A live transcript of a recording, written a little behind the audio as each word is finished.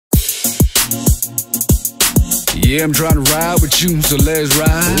Yeah, I'm trying to ride with you, so let's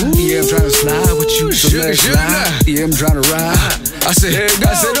ride. Ooh. Yeah, I'm trying to slide with you, so let's slide. Yeah, I'm trying to ride. I said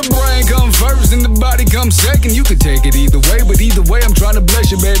the brain comes first and the body comes second. You can take it either way, but either way, I'm trying to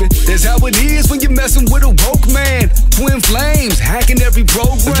bless you, baby. That's how it is when you're messing with a woke man. Twin flames, hacking every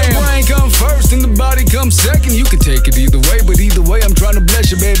program. If the brain comes first and the body comes second, you can take it either way, but either way, I'm trying to bless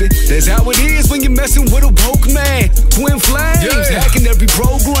you, baby. That's how it is when you're messing with a woke man. Twin flames, hacking every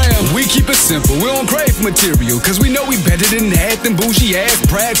program. We keep it simple, we don't crave material, cause we know we better than that. Them boujee ass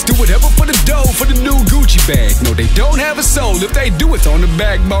brats do whatever for the dough, for the new Gucci bag. No, they don't have a soul. If they do, it's on the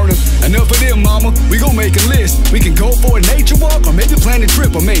back burner. Enough of them, mama. We gon' make a list. We can go for a nature walk, or maybe plan a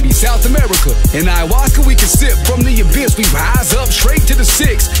trip, or maybe South America. In ayahuasca, we can sip from the abyss. We rise up straight to the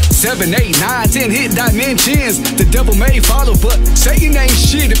 6, 7, 8, 9, 10 hit dimensions. The devil may follow, but Satan ain't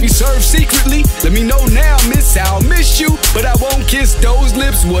shit if he serves secretly. Let me know now, miss, I'll miss you, but I won't kiss those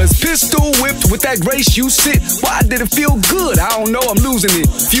lips. Was pistol whipped with that grace you sit. Why did it feel good? I don't know, I'm losing it.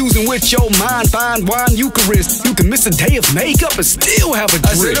 Fusing with your mind, fine wine Eucharist. You can miss a day of makeup and still have a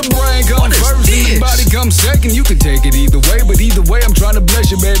drip. I said the brain comes first and the body comes second. You can take it either way, but either way, I'm trying to bless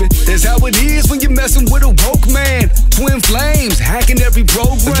you, baby. That's how it is when you're messing with a woke man. Twin flames, hacking every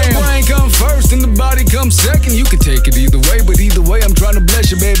program. If the brain comes first and the body comes second, you can take it either way, but either way, I'm trying to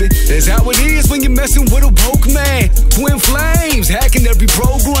bless you, baby. That's how it is when you're messing with a woke man. Twin flames, hacking every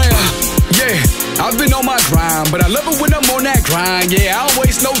program. Yeah, I've been on my grind, but I love it when I'm on that grind. Yeah, I don't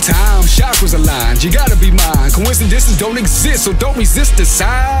waste no time. Chakras aligned, you gotta be mine. Coincidences don't exist, so don't resist the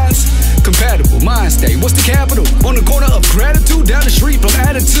signs. Compatible, mind state, what's the capital? On the corner of gratitude, down the street from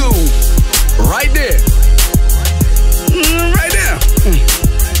attitude. Right there. Right there.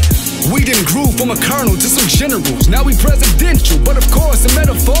 We didn't grew from a colonel to some generals. Now we presidential, but of course the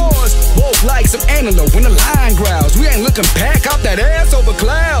metaphors woke like some antelope when the lion growls. We ain't looking back out that ass over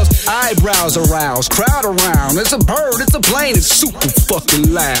clouds. Eyebrows aroused, crowd around. It's a bird, it's a plane, it's super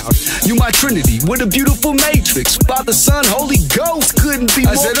fucking loud. You my trinity with a beautiful matrix. Father, Son, Holy Ghost couldn't be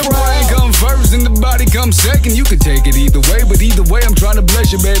more proud. I said the brain comes first and the body comes second. You can take it either way, but either way, I'm trying to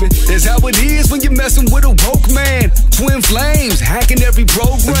bless you, baby. That's how it is when you're messing with a woke man. Twin flames, hacking every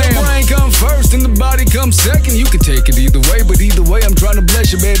program. If the brain comes first and the body comes second, you can take it either way, but either way, I'm trying to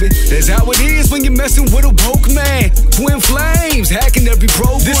bless you, baby. That's how it is when you're messing with a woke man. Twin flames, hacking every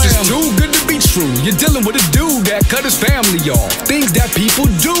program. This is too good to be true. You're dealing with a dude that cut his family off. Things that people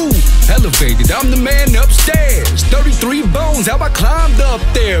do. Elevated, I'm the man upstairs. 33 bones, how I climbed up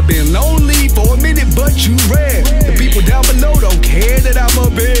there. Been lonely for a minute, but you rare. The people down below don't care that I'm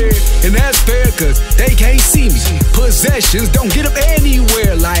up here. And that's fair, cause they can't see me. Possessions don't get up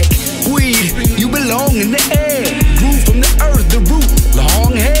anywhere like weed. You belong in the air. Grew from the earth, the root.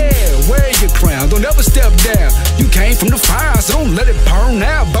 Long hair, wear your crown. Don't ever step down. You came from the fire, so don't let it burn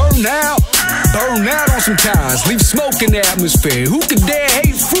out. Burn out. Burn out on some ties. Leave smoke in the atmosphere. Who could dare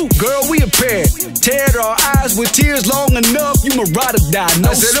hate fruit, girl? We a pair. Tear our eyes with tears long enough. You marauder die,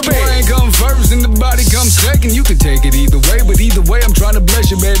 no spare. I said the brain comes first and the body comes second. You can take it either way, but either way, I'm trying to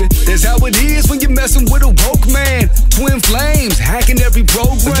bless you, baby. That's how it is when you're messing with a woke man. Twin flames, hacking every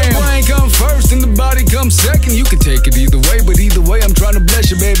program. If the brain comes first and the body comes second, you can take it either way, but either way, I'm trying to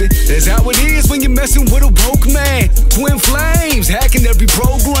bless you, baby. That's how it is when you're messing with a woke man. Twin flames, hacking every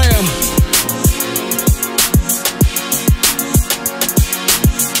program.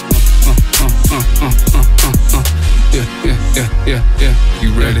 Yeah.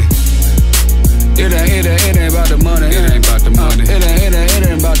 You ready? It ain't about the money. It ain't about the money. It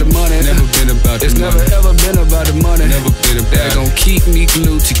ain't about the money. Never been about the money. It's never ever been about the money. Never been about that. Gon' keep me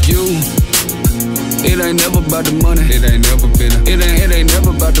glued to you. It ain't never about the money. It ain't never been. It ain't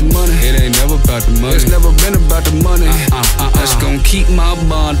never about the money. It ain't never about the money. It's never been about the money. That's gon' keep my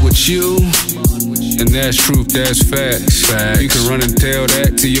bond with you. And that's truth, that's facts. You can run and tell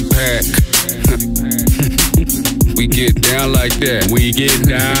that to your pack. We get down like that. We get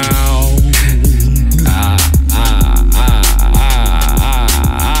down.